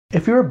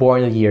If you were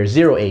born in the year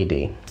 0 AD,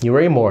 you were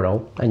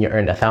immortal, and you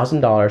earned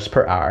 $1,000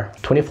 per hour,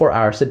 24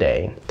 hours a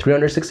day,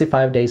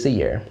 365 days a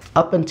year,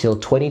 up until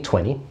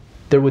 2020,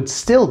 there would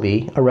still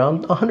be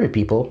around 100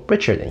 people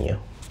richer than you.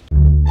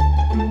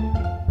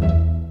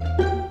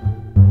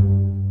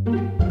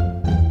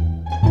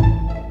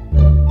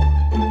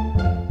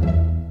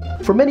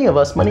 For many of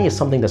us, money is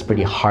something that's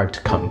pretty hard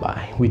to come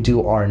by. We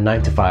do our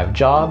 9-to-5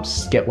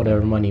 jobs, get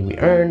whatever money we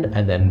earned,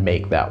 and then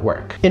make that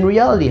work. In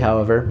reality,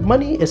 however,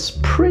 money is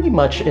pretty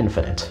much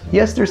infinite.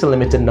 Yes, there's a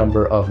limited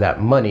number of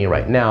that money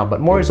right now, but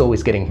more is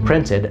always getting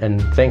printed,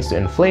 and thanks to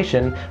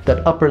inflation,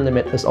 that upper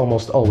limit is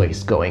almost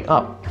always going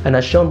up. And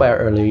as shown by our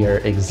earlier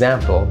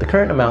example, the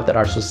current amount that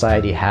our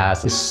society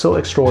has is so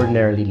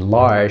extraordinarily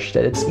large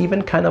that it's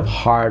even kind of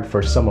hard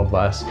for some of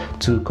us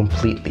to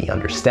completely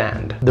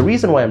understand. The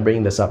reason why I'm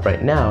bringing this up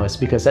right now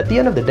is because at the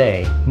end of the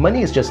day,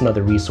 money is just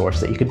another resource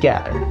that you could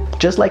gather.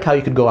 Just like how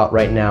you could go out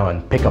right now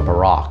and pick up a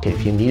rock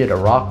if you needed a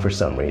rock for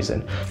some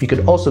reason, you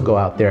could also go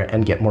out there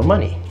and get more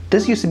money.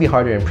 This used to be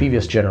harder in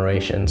previous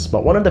generations,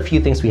 but one of the few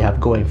things we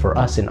have going for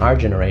us in our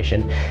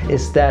generation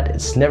is that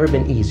it's never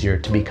been easier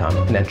to become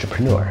an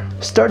entrepreneur.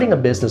 Starting a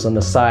business on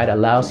the side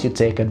allows you to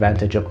take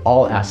advantage of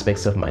all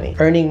aspects of money.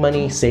 Earning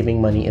money,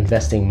 saving money,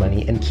 investing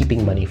money, and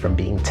keeping money from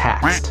being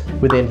taxed.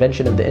 With the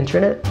invention of the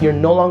internet, you're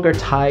no longer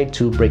tied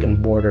to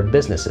brick-and-mortar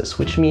businesses,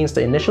 which means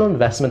the initial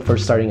investment for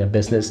starting a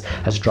business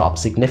has dropped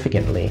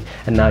significantly,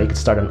 and now you can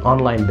start an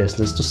online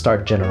business to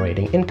start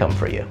generating income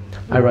for you.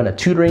 I run a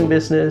tutoring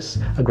business,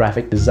 a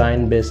graphic design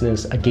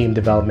business, a game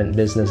development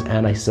business,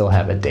 and I still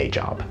have a day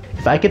job.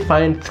 If I could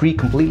find 3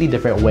 completely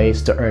different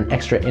ways to earn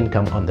extra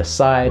income on the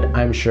side,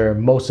 I'm sure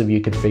most of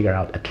you could figure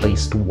out at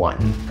least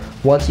one.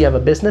 Once you have a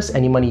business,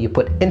 any money you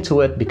put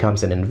into it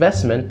becomes an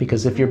investment,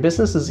 because if your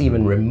business is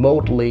even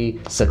remotely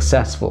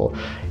successful,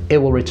 it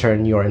will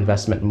return your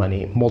investment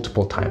money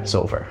multiple times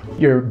over.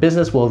 Your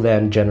business will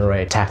then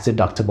generate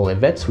tax-deductible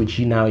events, which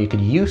you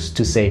could use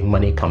to save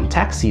money come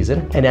tax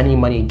season, and any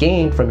money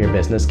gained from your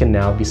business can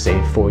now be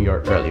saved for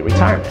your early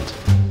retirement.